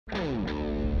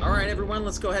everyone,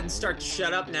 let's go ahead and start to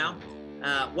shut up now.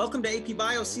 Welcome to AP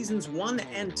Bio Seasons 1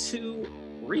 and 2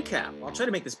 recap. I'll try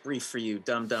to make this brief for you,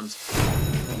 dum-dums.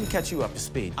 Let me catch you up to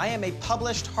speed. I am a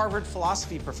published Harvard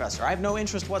philosophy professor. I have no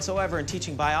interest whatsoever in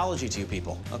teaching biology to you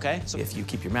people, okay? So if you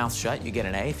keep your mouth shut, you get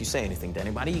an A. If you say anything to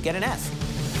anybody, you get an F.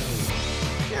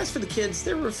 As for the kids,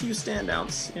 there were a few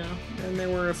standouts, and there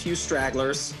were a few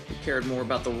stragglers who cared more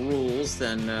about the rules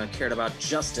than cared about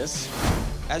justice.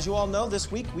 As you all know,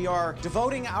 this week we are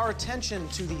devoting our attention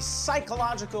to the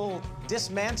psychological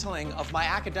dismantling of my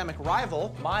academic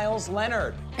rival, Miles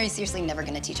Leonard. Are you seriously never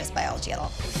going to teach us biology at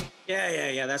all?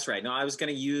 Yeah, that's right. No, I was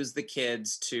going to use the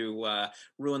kids to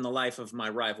ruin the life of my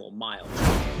rival, Miles.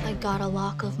 I got a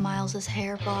lock of Miles's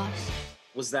hair, boss.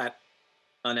 Was that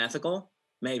unethical?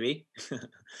 Maybe.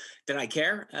 Did I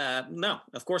care? No,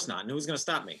 of course not. And who's going to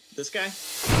stop me? This guy?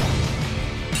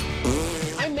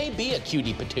 I may be a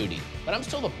cutie patootie, but I'm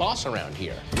still the boss around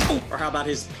here. Or how about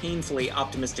his painfully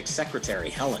optimistic secretary,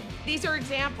 Helen? These are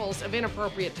examples of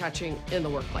inappropriate touching in the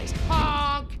workplace.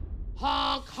 Honk,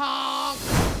 honk, honk.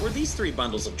 Were these three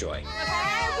bundles of joy?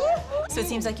 So it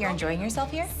seems like you're enjoying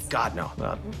yourself here? God, no.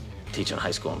 Teaching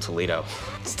high school in Toledo.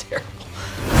 It's terrible.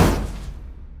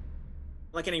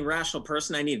 Like any rational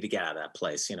person, I needed to get out of that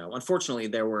place, Unfortunately,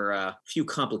 there were a few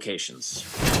complications.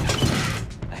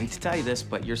 I hate to tell you this,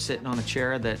 but you're sitting on a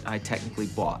chair that I technically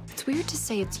bought. It's weird to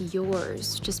say it's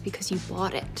yours just because you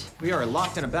bought it. We are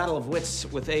locked in a battle of wits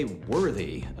with a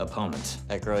worthy opponent.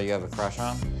 That girl you have a crush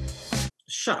on?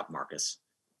 Shut up, Marcus.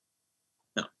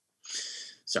 No.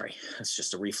 Sorry, that's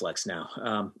just a reflex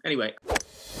now. Anyway.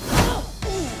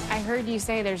 I heard you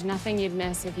say there's nothing you'd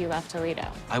miss if you left Toledo.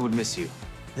 I would miss you.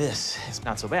 This is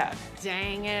not so bad.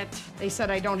 Dang it. They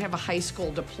said I don't have a high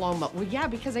school diploma. Well, yeah,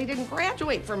 because I didn't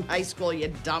graduate from high school,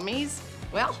 you dummies.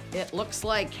 Well, it looks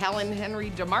like Helen Henry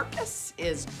DeMarcus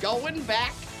is going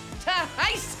back to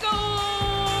high school!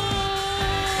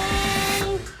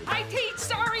 I teach,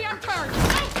 sorry, I'm turned.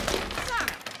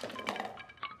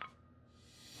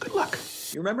 Good luck.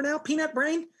 You remember now, Peanut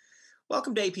Brain?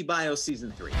 Welcome to AP Bio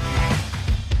Season 3.